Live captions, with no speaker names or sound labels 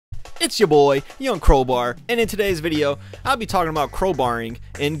It's your boy, Young Crowbar, and in today's video, I'll be talking about crowbarring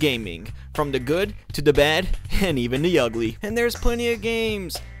in gaming. From the good to the bad, and even the ugly. And there's plenty of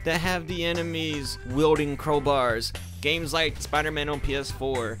games that have the enemies wielding crowbars. Games like Spider-Man on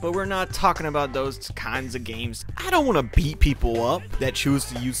PS4, but we're not talking about those kinds of games. I don't want to beat people up that choose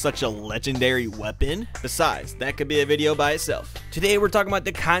to use such a legendary weapon. Besides, that could be a video by itself. Today we're talking about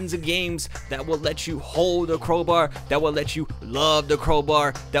the kinds of games that will let you hold a crowbar, that will let you love the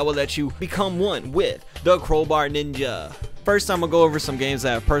crowbar, that will let you become one with the Crowbar Ninja. First, I'm gonna go over some games that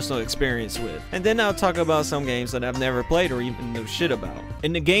I have personal experience with, and then I'll talk about some games that I've never played or even know shit about.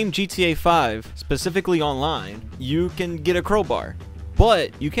 In the game GTA 5, specifically online, you can get a crowbar,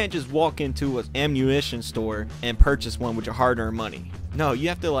 but you can't just walk into an ammunition store and purchase one with your hard-earned money. No, you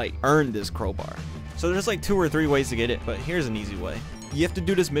have to like earn this crowbar. So there's like 2 or 3 ways to get it, but here's an easy way. You have to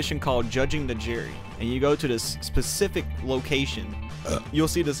do this mission called Judging the Jury, and you go to this specific location. You'll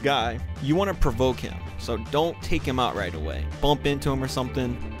see this guy. You want to provoke him, so don't take him out right away. Bump into him or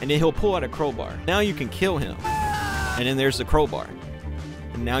something, and then he'll pull out a crowbar. Now you can kill him, and then there's the crowbar,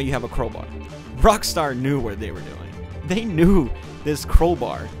 and now you have a crowbar. Rockstar knew what they were doing. They knew this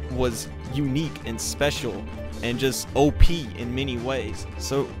crowbar was unique and special and just OP in many ways,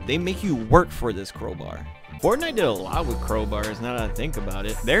 so they make you work for this crowbar. Fortnite did a lot with crowbars, now that I think about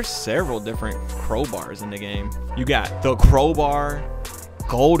it. There's several different crowbars in the game. You got the Crowbar,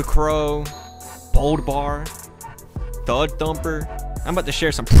 Gold Crow, Bold Bar, Thud Thumper. I'm about to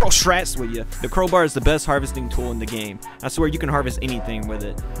share some pro strats with you. The crowbar is the best harvesting tool in the game. I swear you can harvest anything with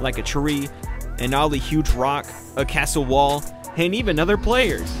it, like a tree, an oddly huge rock, a castle wall, and even other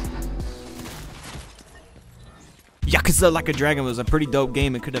players. Yakuza Like a Dragon was a pretty dope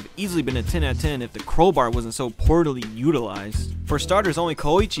game and could have easily been a 10 out of 10 if the crowbar wasn't so poorly utilized. For starters, only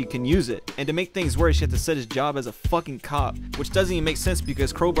Koichi can use it, and to make things worse, you have to set his job as a fucking cop, which doesn't even make sense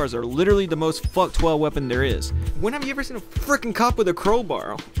because crowbars are literally the most fuck 12 weapon there is. When have you ever seen a freaking cop with a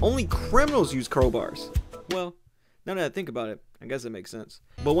crowbar? Only criminals use crowbars. Well, now that I think about it, I guess it makes sense.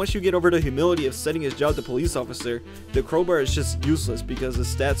 But once you get over the humility of setting his job to police officer, the crowbar is just useless because the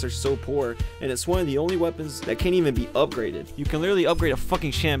stats are so poor, and it's one of the only weapons that can't even be upgraded. You can literally upgrade a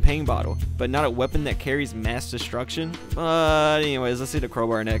fucking champagne bottle, but not a weapon that carries mass destruction. But anyways, let's see the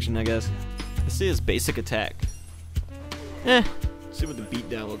crowbar in action, I guess. Let's see his basic attack. Let's see what the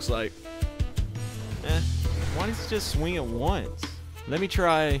beatdown looks like. Why does it just swing at once? Let me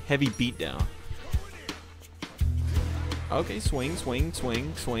try heavy beatdown. Okay, swing, swing,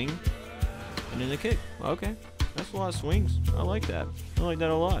 swing, swing, and then a kick. Okay, that's a lot of swings. I like that. I like that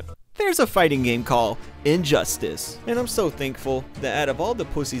a lot. There's a fighting game called Injustice, and I'm so thankful that out of all the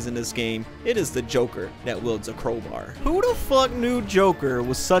pussies in this game, it is the Joker that wields a crowbar. Who the fuck knew Joker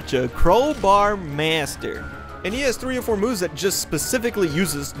was such a crowbar master? And he has 3 or 4 moves that just specifically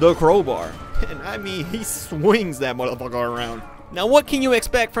uses the crowbar. And I mean, he swings that motherfucker around. Now what can you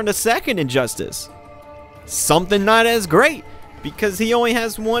expect from the second Injustice? Something not as great, because he only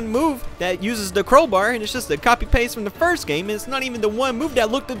has 1 move that uses the crowbar, and it's just a copy paste from the first game, and it's not even the 1 move that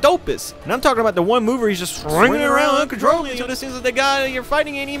looked the dopest. And I'm talking about the 1 move where he's just swinging around uncontrollably until it seems like the guy you're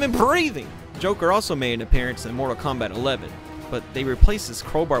fighting ain't even breathing. Joker also made an appearance in Mortal Kombat 11, but they replaced his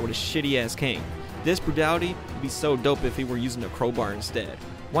crowbar with a shitty ass cane. This brutality would be so dope if he were using a crowbar instead.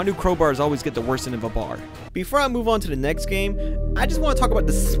 Why do crowbars always get the worst end of a bar? Before I move on to the next game, I just want to talk about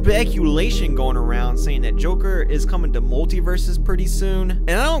the speculation going around saying that Joker is coming to Multiversus pretty soon.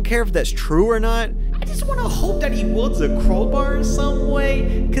 And I don't care if that's true or not. I just want to hope that he wields a crowbar in some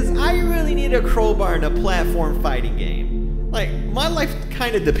way, because I really need a crowbar in a platform fighting game. Like, my life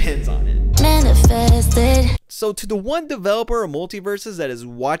kind of depends on it. Manifested. So to the one developer of Multiversus that is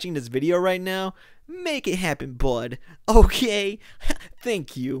watching this video right now, make it happen, bud. Okay?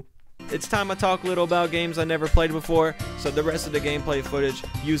 Thank you. It's time I talk a little about games I never played before, so the rest of the gameplay footage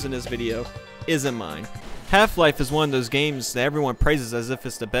used in this video isn't mine. Half-Life is one of those games that everyone praises as if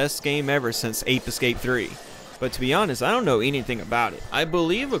it's the best game ever since Ape Escape 3. But to be honest, I don't know anything about it. I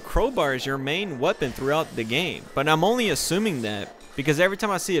believe a crowbar is your main weapon throughout the game, but I'm only assuming that because every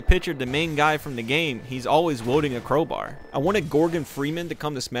time I see a picture of the main guy from the game, he's always wielding a crowbar. I wanted Gorgon Freeman to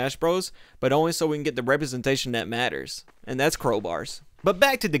come to Smash Bros, but only so we can get the representation that matters, and that's crowbars. But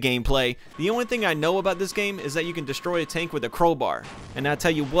back to the gameplay, the only thing I know about this game is that you can destroy a tank with a crowbar, and I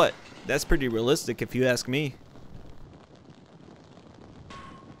tell you what, that's pretty realistic if you ask me.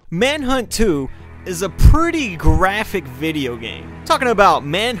 Manhunt 2 is a pretty graphic video game. Talking about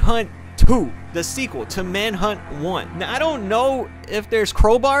Manhunt 2, the sequel to Manhunt 1. Now, I don't know if there's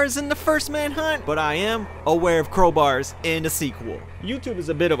crowbars in the first Manhunt, but I am aware of crowbars in the sequel. YouTube is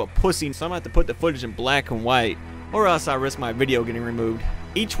a bit of a pussy, so I'm gonna have to put the footage in black and white, or else I risk my video getting removed.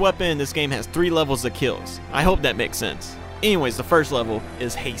 Each weapon in this game has 3 levels of kills. I hope that makes sense. Anyways, the first level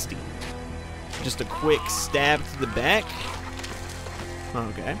is hasty. Just a quick stab to the back.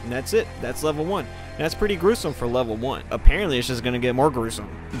 Okay, and that's it. That's level 1. That's pretty gruesome for level 1. Apparently, it's just gonna get more gruesome.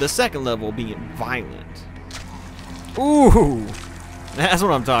 The second level being violent. Ooh, that's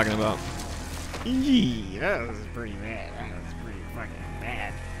what I'm talking about. Yee, that was pretty bad. That was pretty fucking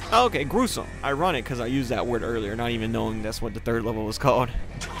bad. Okay, gruesome. Ironic because I used that word earlier, not even knowing that's what the third level was called.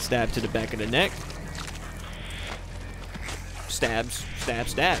 Stab to the back of the neck. Stabs,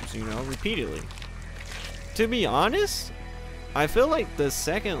 stabs, stabs, you know, repeatedly. To be honest, I feel like the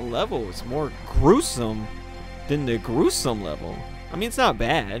second level is more gruesome than the gruesome level. I mean, it's not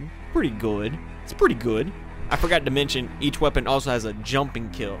bad. Pretty good. It's pretty good. I forgot to mention, each weapon also has a jumping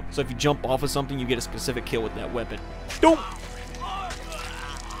kill. So if you jump off of something, you get a specific kill with that weapon. Don't.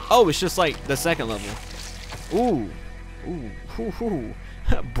 Oh, it's just like the second level. Ooh. Ooh. Ooh. Ooh.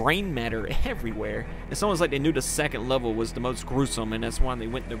 Brain matter everywhere. It's almost like they knew the second level was the most gruesome, and that's why they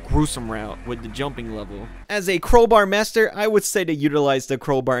went the gruesome route with the jumping level. As a crowbar master, I would say they utilized the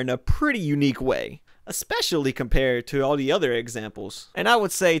crowbar in a pretty unique way, especially compared to all the other examples. And I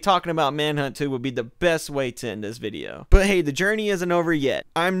would say talking about Manhunt 2 would be the best way to end this video. But hey, the journey isn't over yet.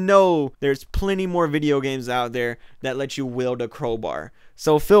 I know there's plenty more video games out there that let you wield a crowbar,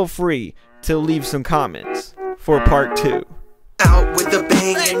 so feel free to leave some comments for part 2. Out with the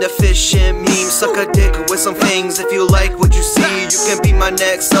bang and the fishing meme. Suck a dick with some things. If you like what you see, you can be my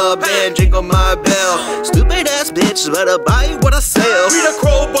next sub and jingle my bell. Stupid ass bitch, better buy what I sell. We the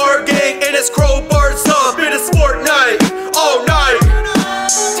Crowbar gang and it's Crowbar.